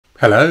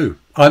Hello,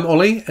 I'm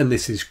Ollie and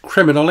this is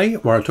Criminally,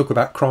 where I talk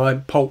about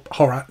crime, pulp,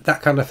 horror,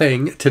 that kind of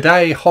thing.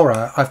 Today,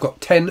 horror, I've got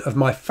 10 of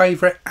my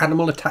favourite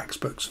animal attacks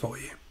books for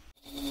you.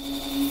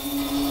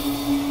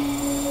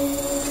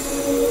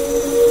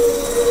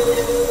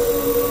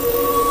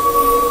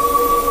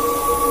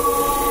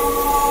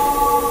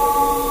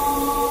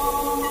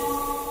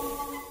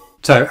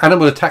 So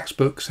animal attacks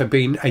books have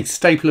been a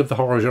staple of the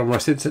horror genre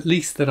since at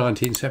least the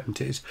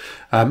 1970s,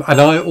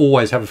 and I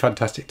always have a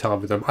fantastic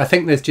time with them. I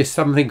think there's just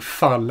something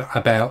fun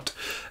about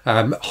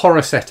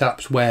horror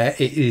setups where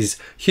it is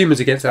humans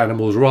against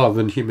animals rather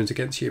than humans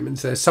against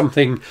humans. There's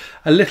something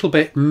a little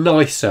bit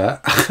nicer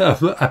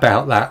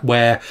about that,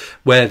 where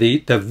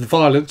the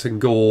violence and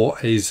gore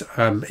is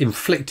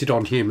inflicted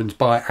on humans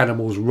by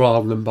animals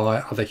rather than by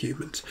other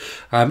humans.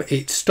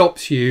 It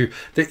stops you,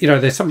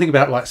 there's something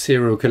about like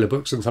serial killer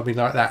books and something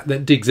like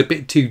that digs a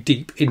bit too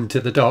deep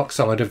into the dark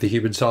side of the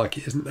human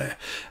psyche, isn't there?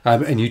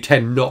 And you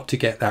tend not to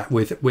get that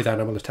with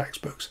animal attacks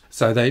books.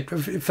 So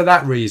for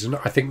that reason,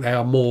 I think they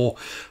are more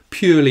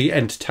purely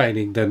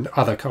entertaining than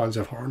other kinds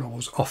of horror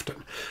novels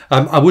often.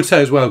 I would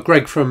say as well,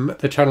 Greg from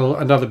the channel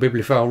Another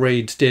Bibliophile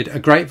Reads did a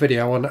great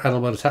video on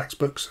animal attacks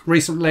books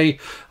recently.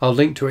 I'll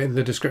link to it in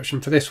the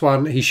description for this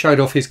one. He showed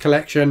off his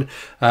collection,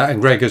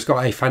 and Greg has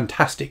got a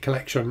fantastic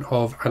collection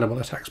of animal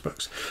attacks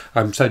books.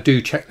 So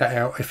do check that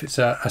out if it's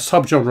a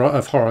subgenre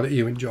of horror that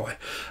you enjoy.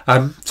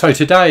 So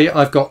today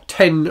I've got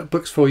 10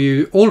 books for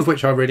you, all of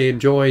which I really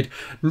enjoyed.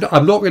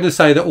 I'm not going to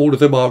say that all of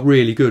them are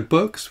really good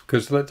books,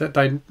 because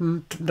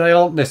they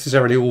aren't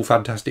necessarily all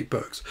fantastic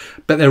books,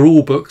 but they're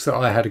all books that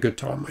I had a good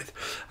time with.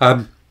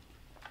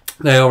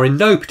 They are in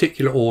no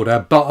particular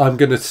order, but I'm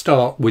going to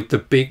start with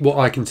what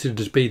I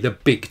consider to be the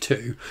big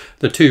two,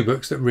 the two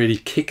books that really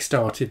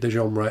kick-started the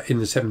genre in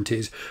the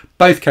 70s.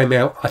 Both came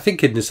out, I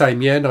think, in the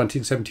same year,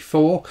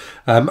 1974,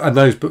 and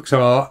those books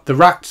are The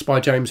Rats by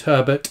James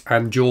Herbert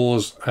and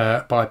Jaws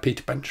by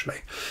Peter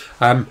Benchley.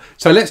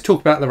 So let's talk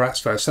about The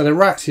Rats first. So The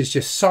Rats is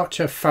just such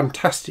a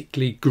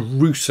fantastically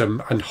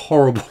gruesome and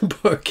horrible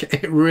book.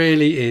 It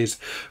really is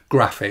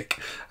graphic.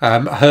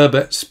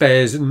 Herbert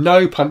spares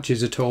no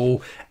punches at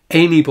all.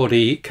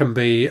 Anybody can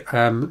be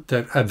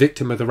a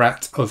victim of the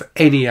rats of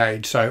any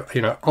age. So,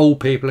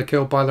 old people are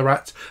killed by the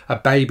rats. A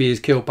baby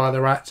is killed by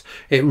the rats.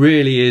 It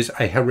really is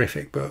a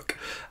horrific book.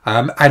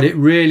 And it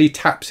really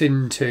taps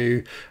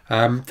into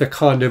the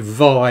kind of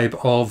vibe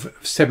of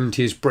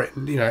 70s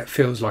Britain. It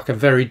feels like a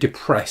very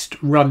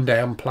depressed,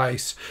 rundown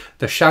place.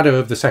 The shadow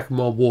of the Second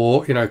World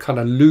War, kind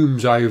of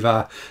looms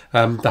over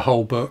the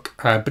whole book.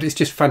 But it's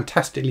just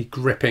fantastically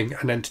gripping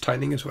and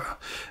entertaining as well.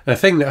 And the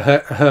thing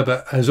that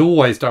Herbert has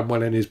always done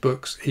well in his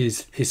books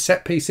is his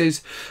set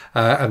pieces.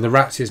 And The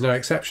Rats is no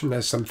exception.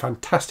 There's some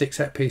fantastic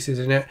set pieces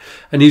in it.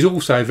 And he's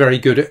also very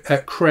good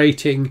at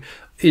creating,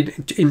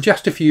 in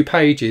just a few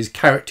pages,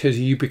 characters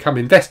you become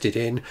invested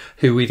in,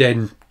 who he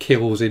then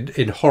kills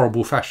in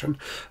horrible fashion.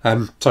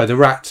 So The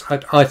Rats,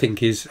 I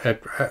think, is a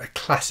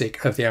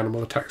classic of the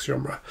animal attacks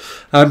genre.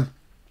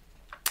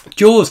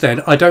 Jaws,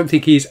 then, I don't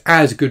think is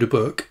as good a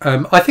book.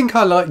 I think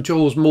I like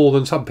Jaws more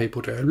than some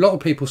people do. A lot of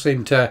people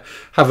seem to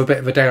have a bit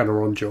of a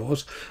downer on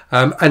Jaws,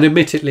 and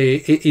admittedly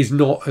it is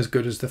not as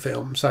good as the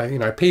film.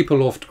 So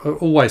people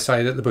always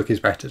say that the book is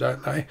better,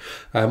 don't they,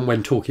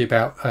 when talking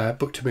about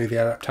book to movie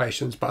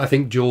adaptations. But I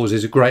think Jaws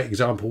is a great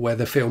example where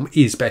the film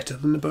is better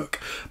than the book.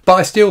 But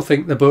I still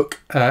think the book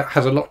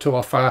has a lot to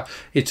offer.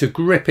 It's a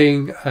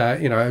gripping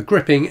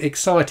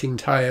exciting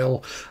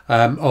tale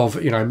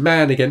of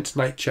man against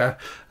nature.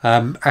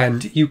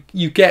 And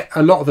you get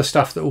a lot of the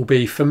stuff that will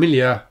be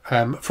familiar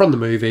from the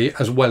movie,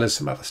 as well as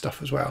some other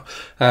stuff as well.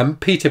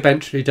 Peter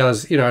Benchley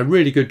does a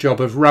really good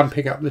job of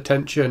ramping up the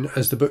tension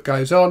as the book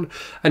goes on,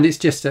 and it's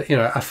just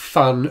a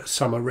fun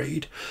summer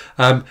read.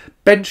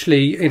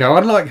 Benchley,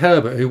 unlike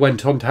Herbert, who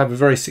went on to have a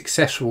very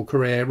successful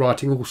career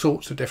writing all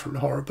sorts of different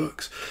horror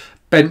books,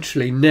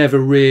 Benchley never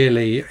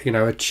really,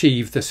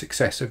 achieved the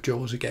success of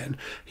Jaws again.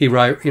 He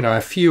wrote, a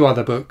few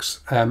other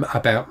books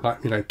about,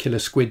 like, killer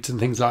squids and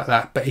things like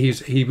that, but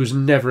he was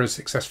never as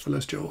successful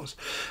as Jaws.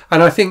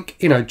 And I think,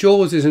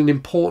 Jaws is an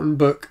important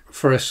book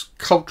for us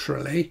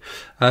culturally,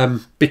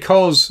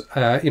 because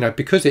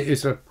it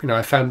is a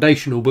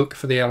foundational book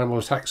for the animal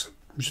attacks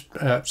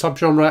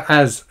subgenre,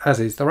 as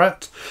is The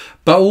Rat,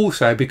 but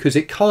also because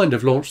it kind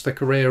of launched the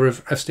career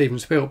of Steven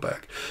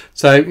Spielberg.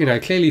 So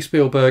clearly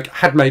Spielberg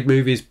had made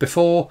movies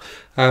before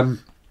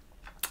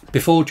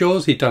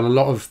Jaws. He'd done a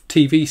lot of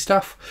TV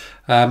stuff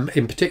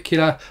in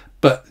particular,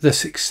 but the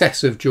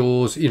success of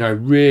Jaws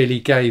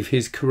really gave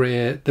his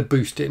career the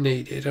boost it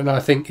needed. And I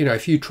think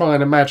if you try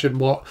and imagine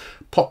what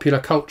popular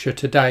culture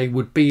today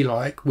would be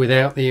like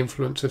without the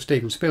influence of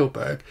Steven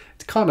Spielberg,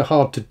 it's kind of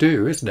hard to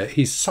do, isn't it?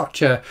 He's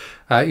such a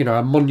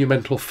a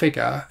monumental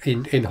figure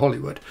in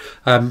Hollywood.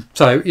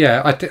 So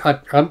yeah,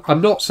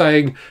 I'm not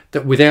saying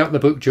that without the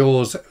book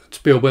Jaws,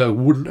 Spielberg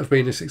wouldn't have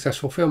been a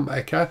successful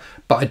filmmaker,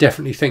 but I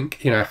definitely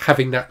think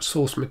having that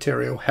source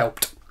material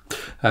helped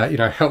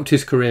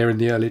his career in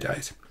the early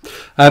days.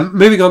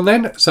 Moving on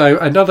then, so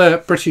another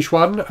British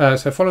one,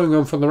 so following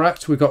on from the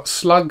rats, we've got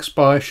Slugs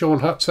by Sean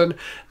Hudson.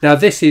 Now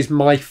this is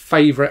my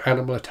favourite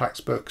animal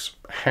attacks books,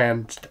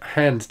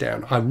 hands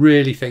down. I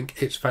really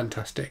think it's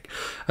fantastic.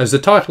 As the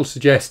title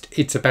suggests,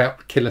 it's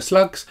about killer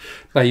slugs.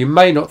 Now you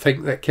may not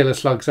think that killer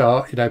slugs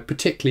are, you know,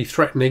 particularly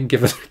threatening,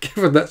 given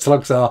that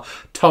slugs are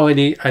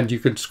tiny and you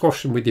can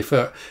squash them with your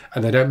foot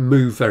and they don't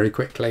move very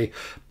quickly.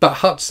 But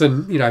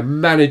Hudson, you know,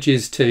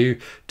 manages to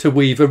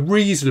weave a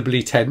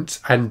reasonably tense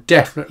and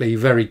definitely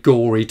very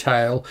gory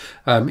tale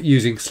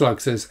using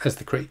slugs as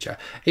the creature.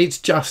 It's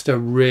just a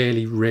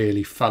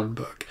really fun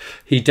book.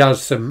 He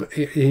does some.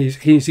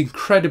 He's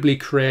incredibly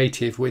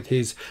creative with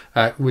his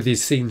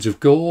scenes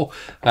of gore.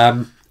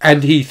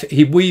 And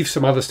he weaves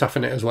some other stuff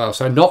in it as well.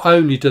 So not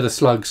only do the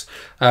slugs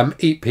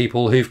eat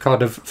people who've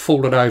kind of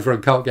fallen over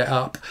and can't get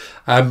up,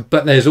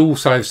 but there's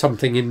also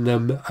something in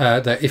them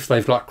that if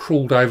they've like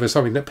crawled over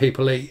something that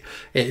people eat,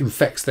 it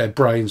infects their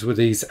brains with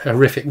these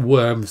horrific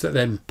worms that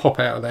then pop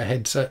out of their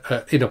heads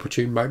at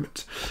inopportune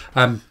moments.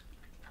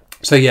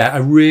 So yeah,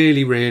 a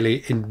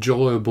really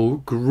enjoyable,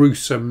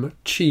 gruesome,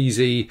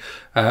 cheesy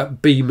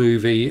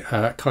B-movie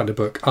kind of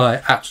book.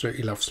 I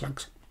absolutely love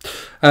Slugs.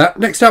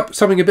 Next up,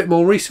 something a bit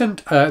more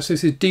recent. So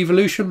this is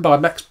Devolution by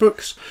Max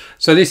Brooks.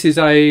 So this is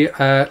a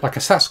like a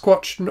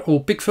Sasquatch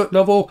or Bigfoot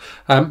novel.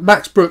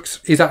 Max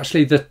Brooks is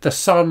actually the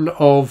son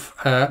of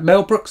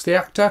Mel Brooks, the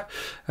actor,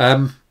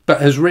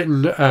 but has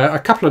written a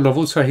couple of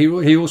novels. So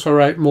he also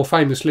wrote, more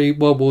famously,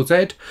 World War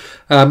Z.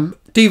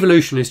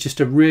 Devolution is just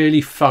a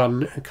really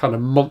fun kind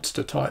of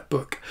monster type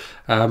book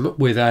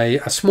with a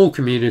small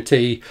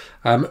community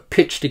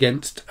pitched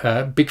against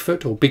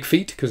Bigfoot or Big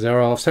Feet, because there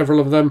are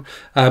several of them.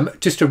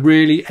 Just a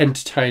really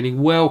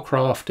entertaining, well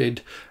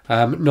crafted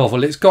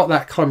novel. It's got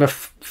that kind of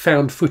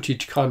found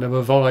footage kind of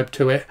a vibe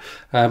to it,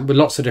 with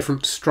lots of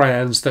different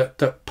strands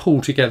that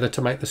pull together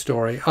to make the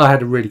story. I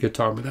had a really good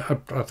time with it. I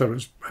thought it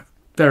was a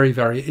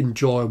very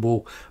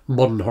enjoyable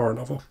modern horror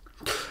novel.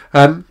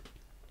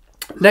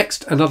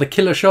 Next, another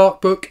killer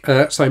shark book,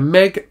 so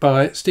Meg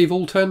by Steve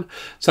Alton.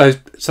 So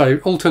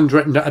Alton's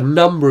written a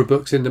number of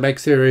books in the Meg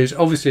series.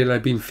 Obviously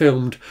they've been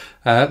filmed,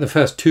 the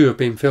first two have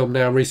been filmed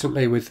now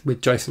recently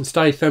with Jason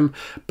Statham,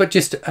 but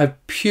just a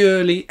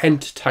purely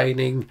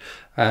entertaining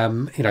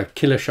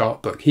killer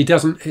shark book.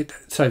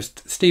 So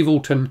Steve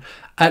Alton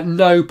at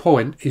no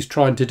point is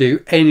trying to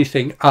do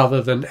anything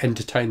other than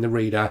entertain the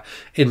reader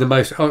in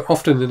the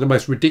often in the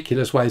most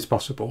ridiculous ways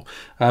possible.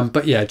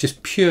 But yeah,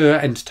 just pure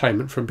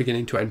entertainment from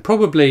beginning to end.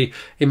 Probably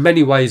in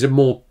many ways a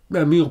more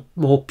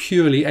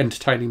purely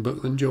entertaining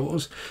book than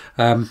Jaws.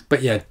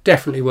 But yeah,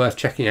 definitely worth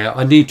checking out.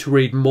 I need to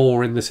read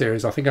more in the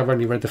series. I think I've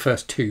only read the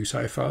first two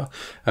so far.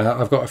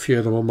 I've got a few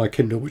of them on my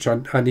Kindle, which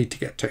I need to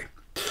get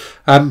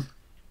to.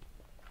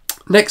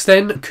 Next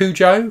then,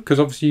 Cujo, because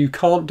obviously you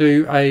can't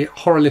do a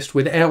horror list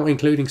without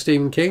including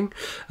Stephen King.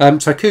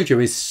 So Cujo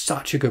is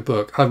such a good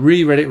book. I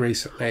reread it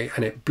recently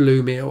and it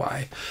blew me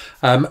away.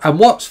 And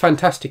what's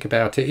fantastic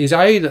about it is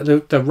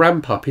that the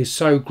ramp up is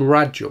so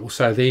gradual.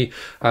 So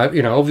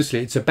obviously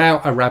it's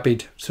about a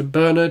rabid St.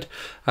 Bernard,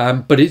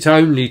 but it's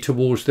only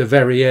towards the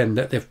very end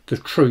that the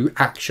true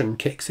action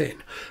kicks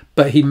in.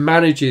 But he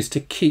manages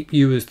to keep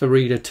you as the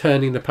reader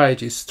turning the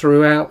pages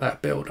throughout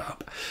that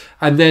build-up.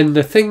 And then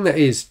the thing that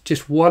is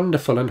just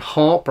wonderful and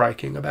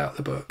heartbreaking about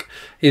the book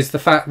is the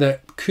fact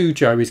that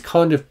Cujo is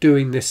kind of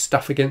doing this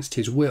stuff against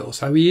his will.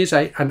 So he is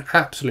an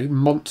absolute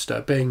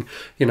monster, being,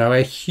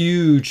 a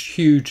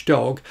huge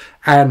dog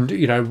and,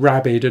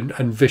 rabid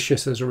and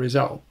vicious as a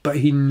result. But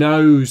he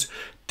knows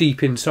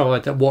deep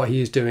inside that what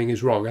he is doing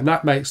is wrong. And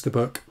that makes the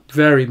book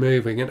very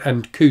moving,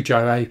 and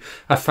Cujo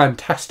a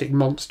fantastic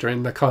monster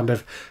in the kind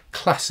of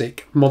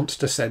classic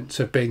monster sense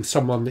of being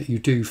someone that you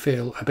do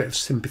feel a bit of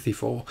sympathy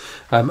for,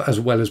 as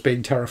well as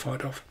being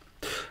terrified of.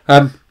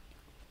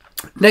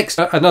 Next,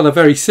 another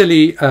very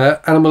silly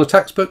animal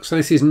attacks book. So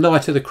this is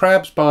Night of the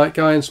Crabs by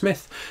Guy and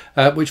Smith,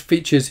 which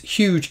features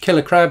huge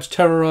killer crabs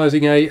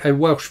terrorising a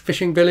Welsh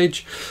fishing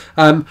village.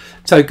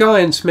 So Guy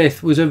and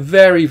Smith was a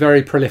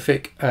very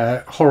prolific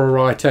horror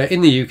writer in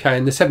the UK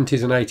in the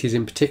 70s and 80s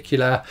in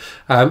particular.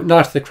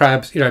 Night of the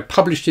Crabs,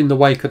 published in the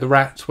wake of the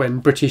rats, when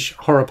British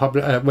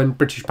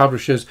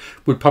publishers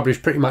would publish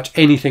pretty much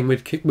anything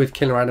with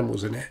killer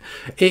animals in it.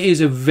 It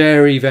is a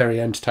very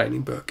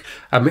entertaining book.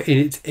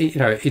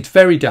 It's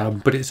very dumb,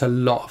 but it's a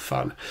lot of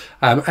fun,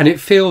 and it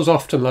feels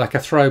often like a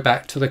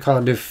throwback to the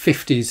kind of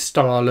 50s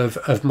style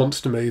of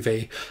monster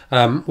movie,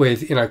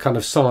 with kind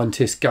of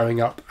scientists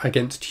going up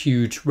against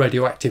huge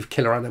radioactive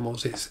killer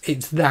animals.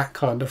 It's that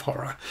kind of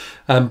horror,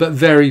 but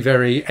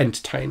very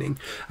entertaining,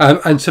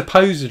 and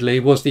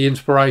supposedly was the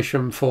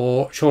inspiration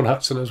for Sean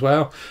Hudson as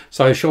well.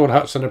 So Sean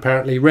Hudson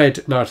apparently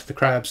read Night of the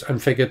Crabs and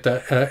figured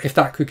that if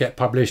that could get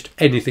published,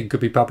 anything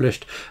could be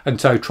published, and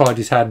so tried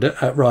his hand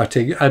at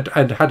writing and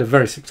had a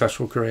very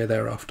successful career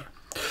thereafter.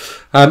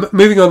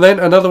 Moving on then,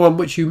 another one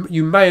which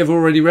you may have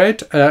already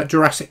read,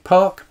 Jurassic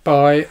Park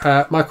by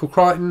Michael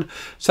Crichton.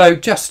 So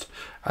just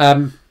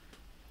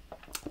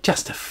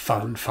just a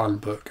fun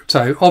book.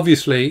 So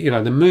obviously, you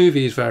know, the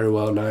movie is very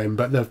well known,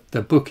 but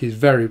the book is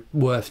very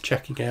worth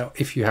checking out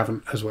if you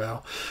haven't as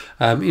well.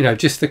 You know,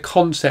 just the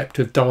concept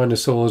of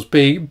dinosaurs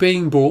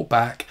being brought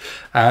back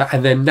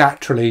and then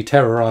naturally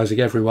terrorizing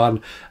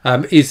everyone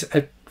is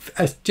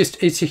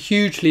it's a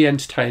hugely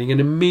entertaining and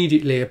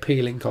immediately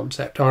appealing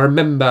concept. I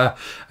remember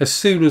as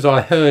soon as I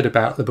heard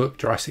about the book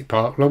Jurassic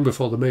Park, long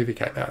before the movie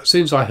came out, as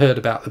soon as I heard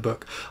about the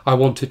book, I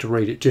wanted to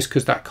read it just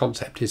because that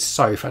concept is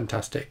so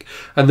fantastic.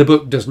 And the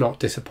book does not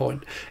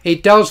disappoint.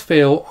 It does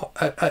feel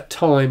at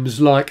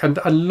times like, and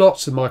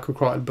lots of Michael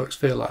Crichton books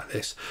feel like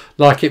this,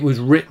 like it was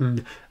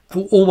written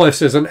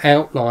almost as an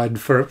outline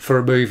for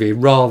a movie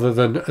rather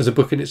than as a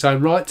book in its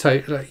own right.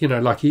 So, you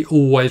know, like he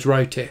always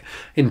wrote it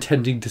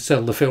intending to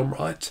sell the film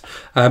rights.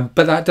 But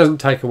that doesn't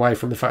take away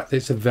from the fact that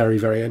it's a very,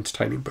 very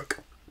entertaining book.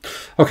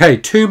 Okay,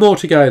 2 more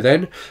to go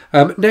then.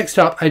 Next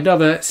up,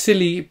 another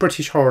silly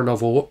British horror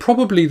novel,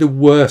 probably the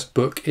worst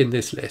book in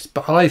this list,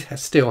 but I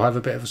still have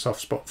a bit of a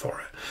soft spot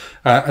for it.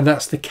 And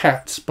that's The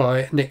Cats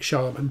by Nick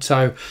Sharman.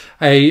 So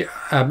a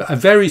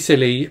very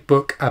silly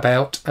book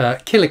about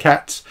killer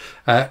cats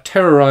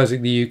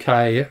terrorising the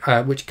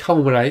UK, which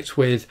culminates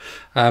with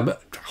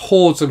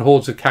hordes and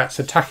hordes of cats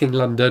attacking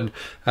London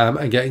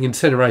and getting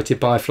incinerated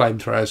by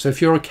flamethrowers. So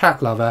if you're a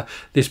cat lover,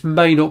 this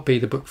may not be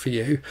the book for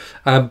you,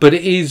 but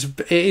it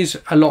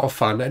is a lot of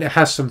fun, and it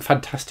has some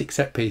fantastic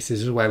set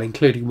pieces as well,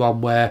 including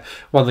one where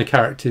one of the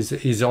characters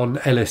is on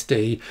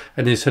LSD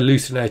and is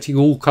hallucinating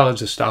all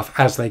kinds of stuff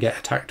as they get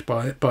attacked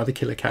by the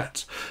killer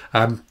cats.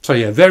 So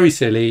yeah, very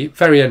silly,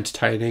 very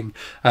entertaining.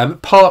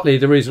 Partly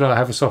the reason I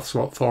have a soft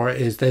spot for it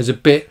is there's a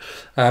bit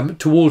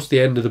towards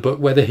the end of the book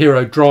where the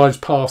hero drives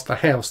past the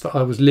house that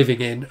I was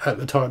living in at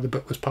the time the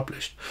book was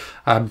published.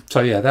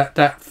 So yeah,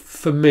 that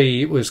for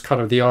me was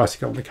kind of the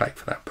icing on the cake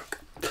for that book.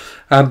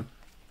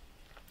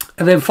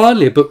 And then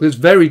finally, a book that's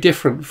very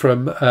different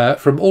from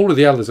all of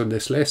the others on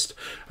this list.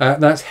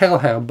 That's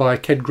Hellhound by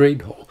Ken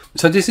Greenhall.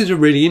 So this is a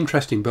really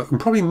interesting book, and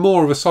probably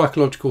more of a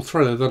psychological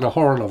thriller than a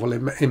horror novel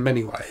in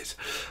many ways,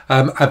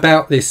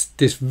 about this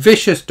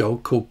vicious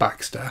dog called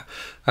Baxter,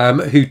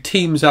 who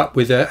teams up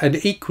with an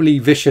equally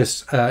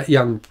vicious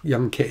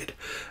young kid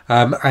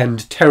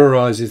and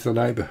terrorises the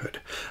neighbourhood.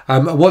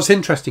 And what's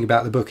interesting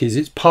about the book is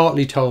it's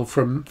partly told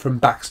from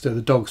Baxter,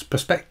 the dog's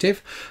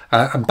perspective,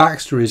 and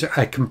Baxter is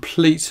a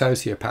complete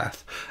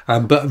sociopath,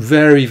 but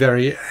very,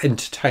 very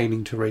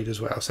entertaining to read as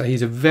well. So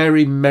he's a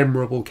very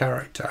memorable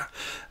character.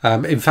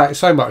 In fact,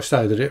 so much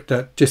so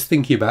that just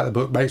thinking about the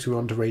book makes me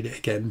want to read it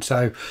again.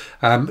 So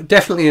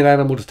definitely an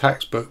animal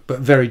attacks book, but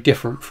very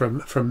different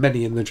from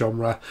many in the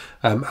genre,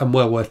 and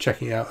well worth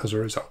checking out as a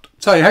result.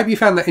 So I hope you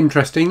found that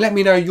interesting. Let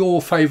me know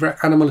your favourite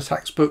animal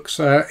attacks books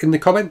in the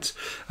comments.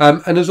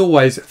 And as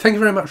always, thank you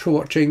very much for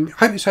watching.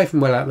 Hope you're safe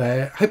and well out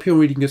there. Hope you're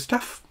reading good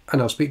stuff,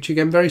 and I'll speak to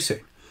you again very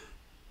soon.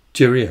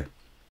 Cheerio.